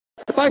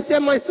I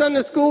send my son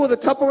to school with a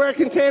Tupperware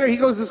container, he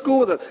goes to school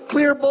with a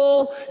clear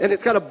bowl, and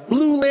it's got a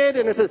blue lid,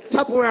 and it says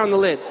Tupperware on the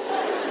lid.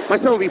 My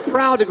son would be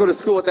proud to go to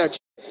school with that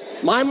shit.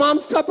 My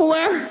mom's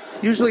Tupperware,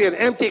 usually an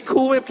empty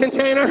Cool Whip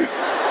container.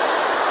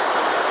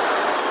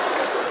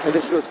 And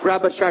then she goes,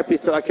 grab a Sharpie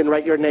so I can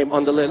write your name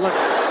on the lid.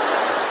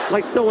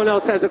 Like someone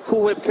else has a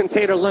Cool Whip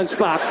container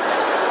lunchbox.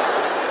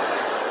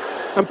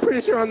 I'm pretty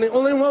sure I'm the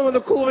only one with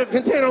a Cool Whip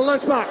container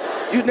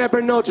lunchbox. You'd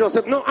never know,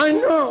 Joseph. No, I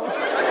know.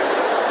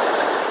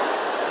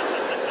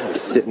 I'm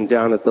sitting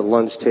down at the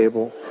lunch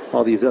table.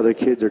 All these other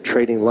kids are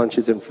trading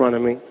lunches in front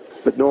of me,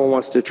 but no one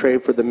wants to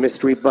trade for the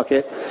mystery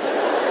bucket.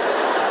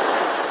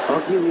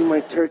 I'll give you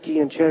my turkey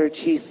and cheddar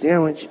cheese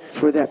sandwich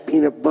for that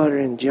peanut butter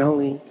and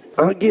jelly.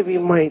 I'll give you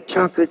my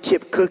chocolate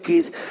chip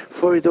cookies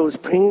for those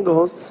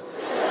Pringles.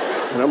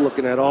 And I'm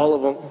looking at all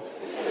of them.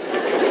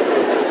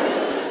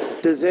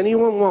 Does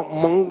anyone want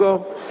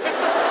Monggo?